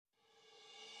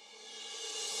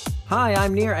Hi,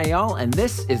 I'm Nir Eyal, and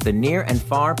this is the Near and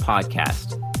Far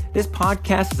podcast. This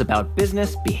podcast is about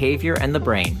business, behavior, and the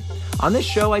brain. On this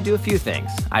show, I do a few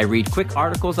things. I read quick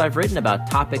articles I've written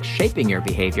about topics shaping your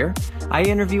behavior. I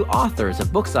interview authors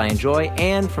of books I enjoy,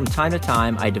 and from time to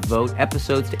time, I devote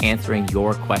episodes to answering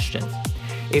your questions.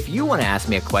 If you want to ask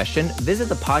me a question, visit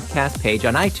the podcast page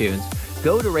on iTunes,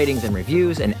 go to ratings and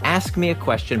reviews, and ask me a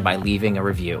question by leaving a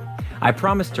review. I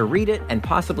promise to read it and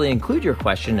possibly include your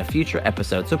question in a future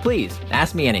episode, so please,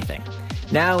 ask me anything.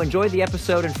 Now, enjoy the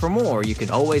episode, and for more, you can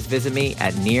always visit me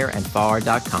at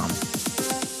nearandfar.com.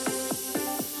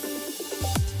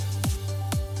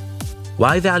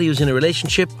 Why Values in a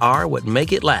Relationship Are What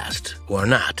Make It Last, or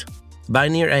Not, by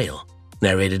Nir Eyal,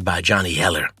 narrated by Johnny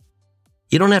Heller.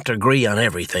 You don't have to agree on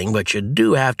everything, but you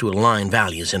do have to align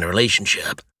values in a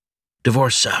relationship.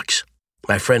 Divorce sucks.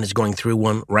 My friend is going through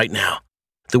one right now.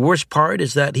 The worst part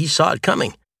is that he saw it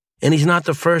coming, and he's not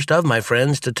the first of my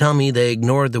friends to tell me they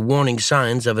ignored the warning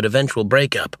signs of an eventual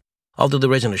breakup. Although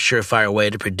there isn't a surefire way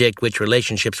to predict which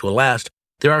relationships will last,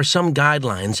 there are some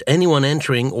guidelines anyone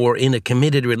entering or in a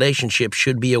committed relationship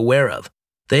should be aware of.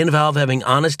 They involve having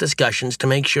honest discussions to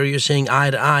make sure you're seeing eye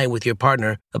to eye with your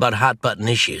partner about hot-button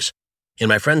issues. In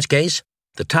my friend's case,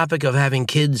 the topic of having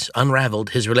kids unraveled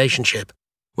his relationship.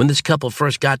 When this couple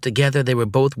first got together, they were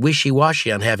both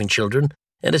wishy-washy on having children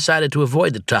and decided to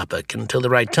avoid the topic until the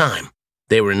right time.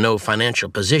 They were in no financial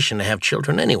position to have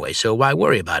children anyway, so why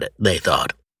worry about it, they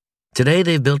thought. Today,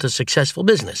 they've built a successful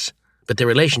business, but their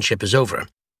relationship is over.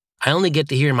 I only get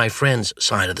to hear my friend's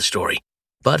side of the story,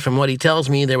 but from what he tells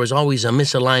me, there was always a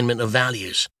misalignment of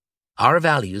values. Our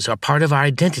values are part of our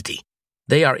identity.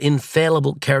 They are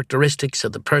infallible characteristics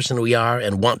of the person we are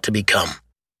and want to become.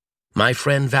 My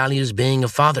friend values being a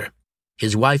father.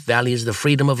 His wife values the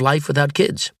freedom of life without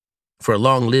kids. For a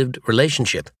long-lived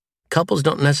relationship, couples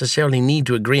don't necessarily need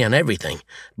to agree on everything,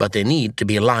 but they need to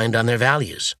be aligned on their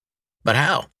values. But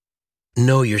how?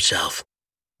 Know yourself.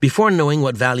 Before knowing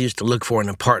what values to look for in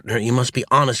a partner, you must be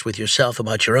honest with yourself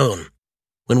about your own.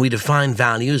 When we define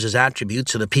values as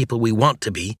attributes of the people we want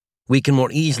to be, we can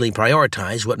more easily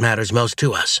prioritize what matters most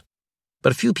to us.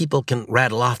 But few people can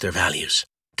rattle off their values.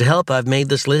 To help, I've made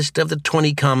this list of the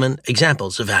 20 common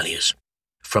examples of values.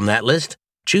 From that list,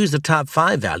 choose the top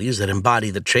 5 values that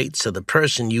embody the traits of the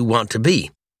person you want to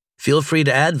be. Feel free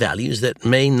to add values that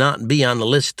may not be on the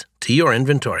list to your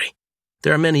inventory.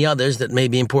 There are many others that may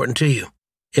be important to you.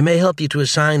 It may help you to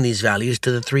assign these values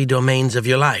to the 3 domains of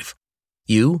your life: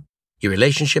 you, your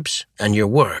relationships, and your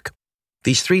work.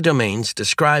 These 3 domains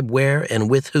describe where and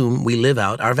with whom we live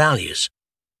out our values.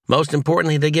 Most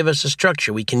importantly, they give us a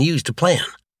structure we can use to plan.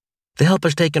 They help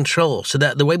us take control so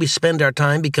that the way we spend our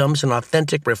time becomes an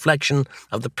authentic reflection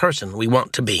of the person we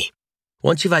want to be.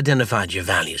 Once you've identified your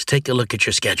values, take a look at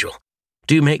your schedule.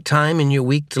 Do you make time in your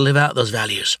week to live out those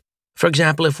values? For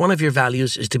example, if one of your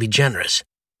values is to be generous,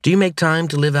 do you make time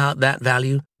to live out that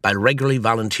value by regularly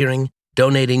volunteering,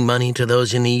 donating money to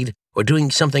those in need, or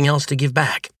doing something else to give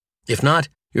back? If not,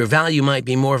 your value might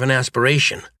be more of an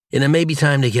aspiration, and it may be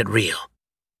time to get real.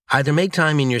 Either make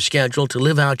time in your schedule to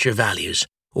live out your values,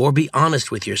 or be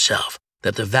honest with yourself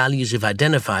that the values you've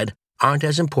identified aren't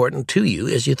as important to you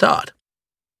as you thought.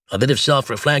 A bit of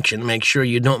self-reflection makes sure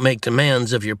you don't make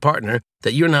demands of your partner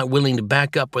that you're not willing to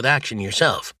back up with action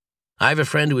yourself. I have a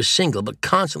friend who is single but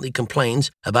constantly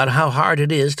complains about how hard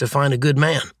it is to find a good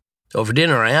man. Over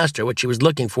dinner, I asked her what she was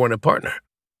looking for in a partner.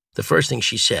 The first thing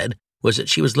she said was that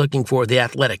she was looking for the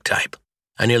athletic type.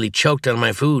 I nearly choked on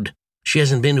my food. She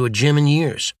hasn't been to a gym in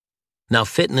years. Now,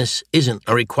 fitness isn't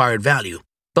a required value,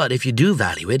 but if you do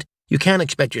value it, you can't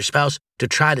expect your spouse to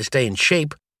try to stay in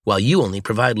shape while you only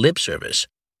provide lip service.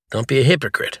 Don't be a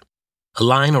hypocrite.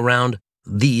 Align around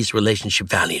these relationship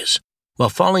values. While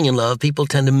falling in love, people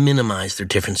tend to minimize their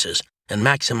differences and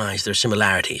maximize their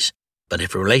similarities. But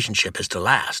if a relationship is to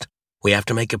last, we have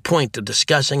to make a point of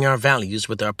discussing our values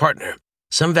with our partner.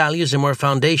 Some values are more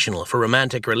foundational for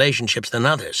romantic relationships than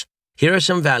others. Here are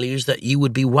some values that you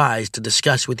would be wise to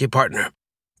discuss with your partner.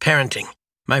 Parenting.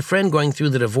 My friend going through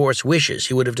the divorce wishes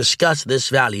he would have discussed this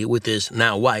value with his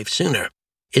now wife sooner.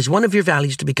 Is one of your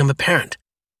values to become a parent?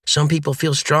 Some people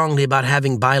feel strongly about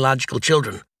having biological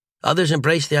children. Others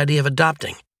embrace the idea of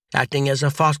adopting, acting as a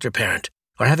foster parent,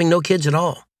 or having no kids at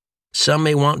all. Some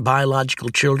may want biological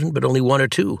children, but only 1 or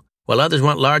 2, while others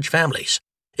want large families.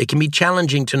 It can be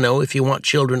challenging to know if you want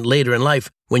children later in life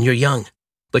when you're young,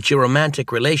 but your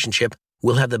romantic relationship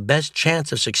will have the best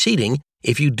chance of succeeding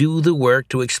if you do the work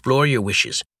to explore your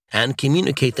wishes and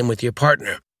communicate them with your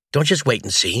partner. Don't just wait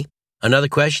and see. Another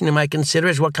question you might consider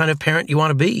is what kind of parent you want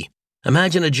to be.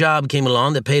 Imagine a job came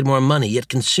along that paid more money yet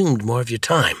consumed more of your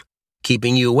time.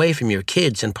 keeping you away from your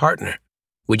kids and partner.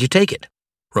 Would you take it?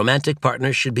 Romantic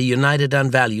partners should be united on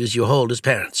values you hold as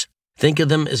parents. Think of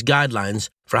them as guidelines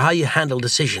for how you handle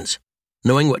decisions.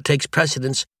 Knowing what takes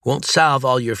precedence won't solve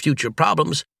all your future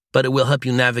problems, but it will help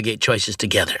you navigate choices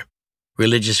together.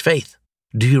 Religious faith.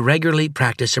 Do you regularly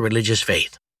practice a religious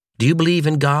faith? Do you believe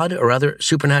in God or other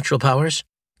supernatural powers?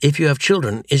 If you have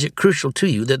children, is it crucial to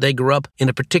you that they grow up in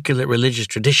a particular religious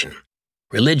tradition?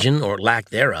 Religion, or lack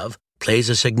thereof, plays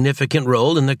a significant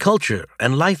role in the culture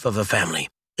and life of a family.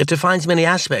 It defines many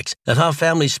aspects of how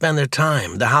families spend their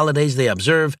time, the holidays they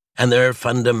observe, and their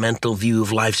fundamental view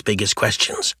of life's biggest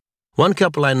questions. One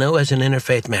couple I know has an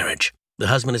interfaith marriage. The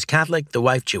husband is Catholic, the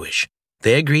wife Jewish.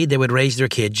 They agreed they would raise their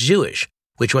kids Jewish,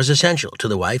 which was essential to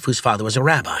the wife whose father was a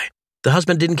rabbi. The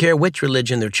husband didn't care which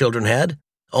religion their children had,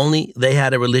 only they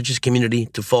had a religious community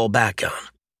to fall back on.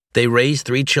 They raised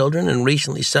 3 children and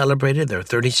recently celebrated their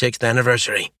 36th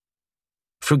anniversary.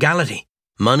 Frugality.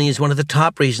 Money is one of the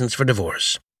top reasons for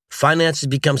divorce. Finances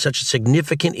become such a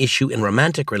significant issue in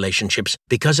romantic relationships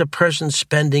because a person's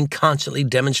spending constantly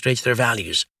demonstrates their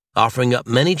values, offering up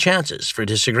many chances for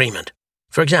disagreement.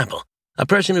 For example, a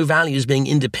person who values being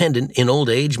independent in old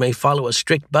age may follow a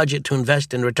strict budget to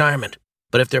invest in retirement.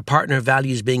 But if their partner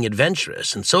values being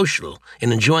adventurous and social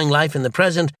and enjoying life in the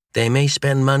present, they may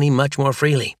spend money much more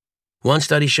freely. One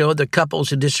study showed that couples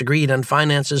who disagreed on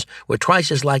finances were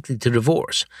twice as likely to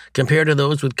divorce compared to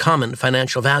those with common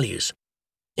financial values.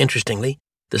 Interestingly,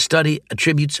 the study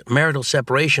attributes marital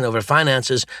separation over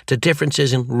finances to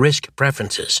differences in risk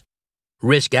preferences.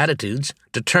 Risk attitudes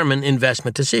determine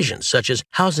investment decisions, such as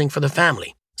housing for the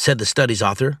family, said the study's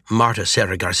author, Marta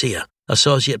Serra Garcia,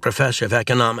 Associate Professor of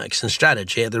Economics and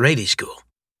Strategy at the Rady School.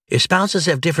 If spouses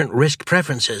have different risk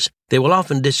preferences, they will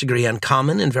often disagree on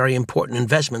common and very important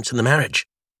investments in the marriage.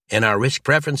 And our risk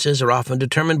preferences are often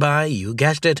determined by, you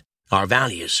guessed it, our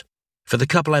values. For the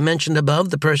couple I mentioned above,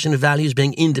 the person who values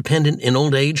being independent in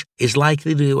old age is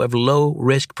likely to have low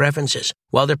risk preferences,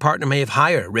 while their partner may have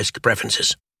higher risk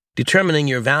preferences. Determining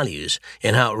your values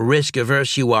and how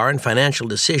risk-averse you are in financial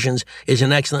decisions is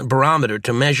an excellent barometer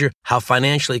to measure how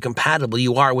financially compatible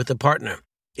you are with a partner.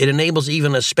 It enables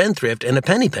even a spendthrift and a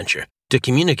penny pincher to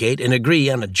communicate and agree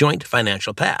on a joint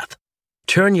financial path.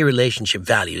 Turn your relationship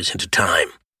values into time.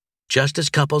 Just as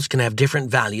couples can have different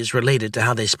values related to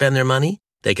how they spend their money,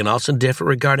 they can also differ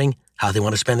regarding how they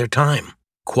want to spend their time.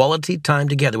 Quality time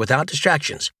together without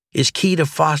distractions is key to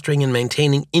fostering and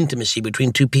maintaining intimacy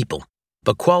between two people.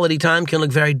 But quality time can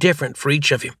look very different for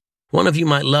each of you. One of you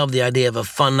might love the idea of a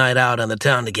fun night out on the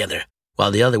town together, while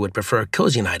the other would prefer a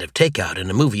cozy night of takeout and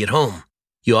a movie at home.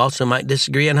 You also might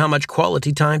disagree on how much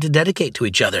quality time to dedicate to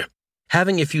each other.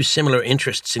 Having a few similar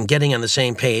interests and getting on the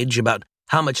same page about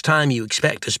how much time you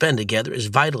expect to spend together is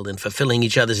vital in fulfilling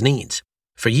each other's needs.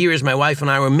 For years, my wife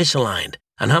and I were misaligned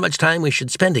on how much time we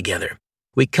should spend together.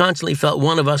 We constantly felt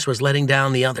one of us was letting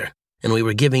down the other, and we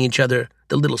were giving each other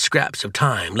the little scraps of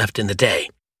time left in the day.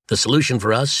 The solution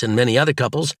for us and many other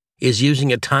couples is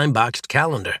using a time-boxed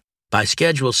calendar. By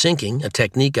schedule syncing, a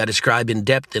technique I describe in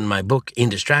depth in my book,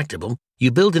 Indistractable,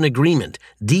 you build an agreement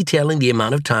detailing the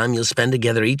amount of time you'll spend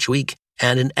together each week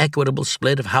and an equitable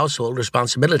split of household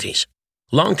responsibilities.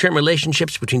 Long-term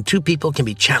relationships between two people can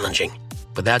be challenging,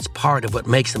 but that's part of what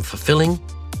makes them fulfilling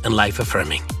and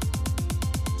life-affirming.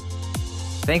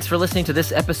 Thanks for listening to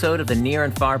this episode of the Near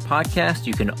and Far podcast.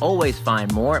 You can always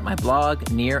find more at my blog,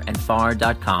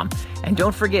 nearandfar.com. And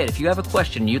don't forget, if you have a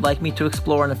question you'd like me to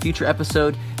explore in a future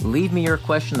episode, leave me your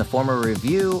question in the form of a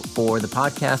review for the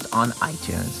podcast on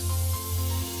iTunes.